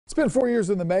It's been 4 years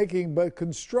in the making, but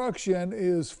construction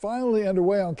is finally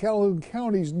underway on Calhoun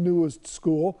County's newest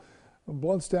school.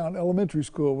 Blountstown Elementary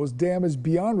School was damaged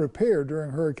beyond repair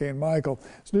during Hurricane Michael.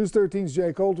 As News 13's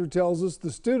Jay Coulter tells us,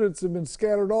 the students have been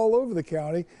scattered all over the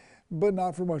county, but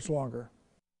not for much longer.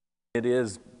 It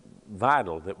is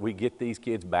vital that we get these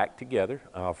kids back together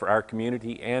for our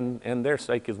community and their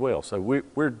sake as well. So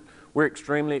we're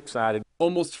extremely excited.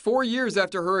 Almost 4 years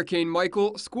after Hurricane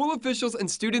Michael, school officials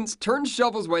and students turned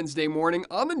shovels Wednesday morning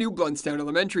on the new Blountstown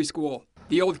Elementary School.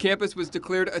 The old campus was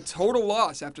declared a total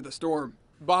loss after the storm.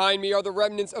 Behind me are the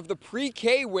remnants of the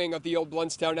pre-K wing of the old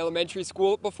Blountstown Elementary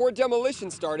School before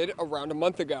demolition started around a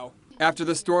month ago. After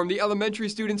the storm, the elementary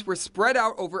students were spread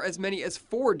out over as many as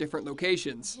 4 different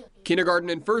locations. Kindergarten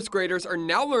and first graders are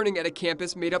now learning at a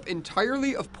campus made up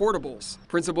entirely of portables.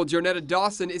 Principal Jonetta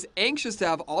Dawson is anxious to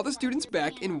have all the students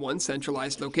back in one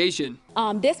centralized location.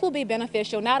 This will be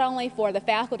beneficial not only for the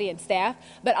faculty and staff,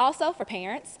 but also for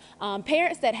parents.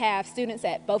 Parents that have students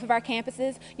at both of our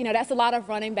campuses, that's a lot of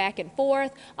running back and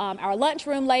forth. Our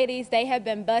lunchroom ladies, they have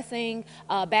been busing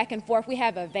back and forth. We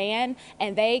have a van,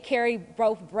 and they carry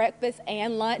both breakfast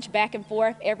and lunch back and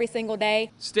forth every single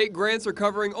day. State grants are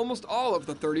covering almost all of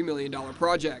the $30 million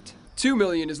project. $2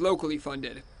 million is locally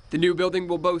funded. The new building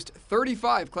will boast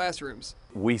 35 classrooms.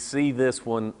 We see this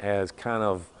one as kind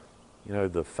of,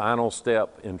 the final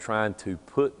step in trying to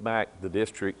put back the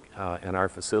district and our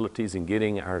facilities and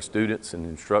getting our students and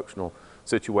instructional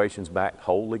situations back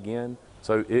whole again.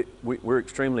 So we're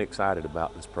extremely excited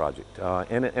about this project.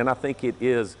 And I think it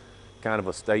is kind of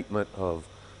a statement of,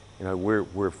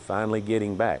 we're finally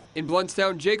getting back. In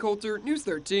Blountstown, Jay Coulter, News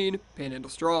 13, Panhandle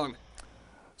Strong.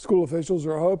 School officials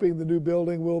are hoping the new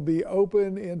building will be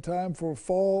open in time for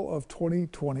fall of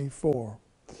 2024.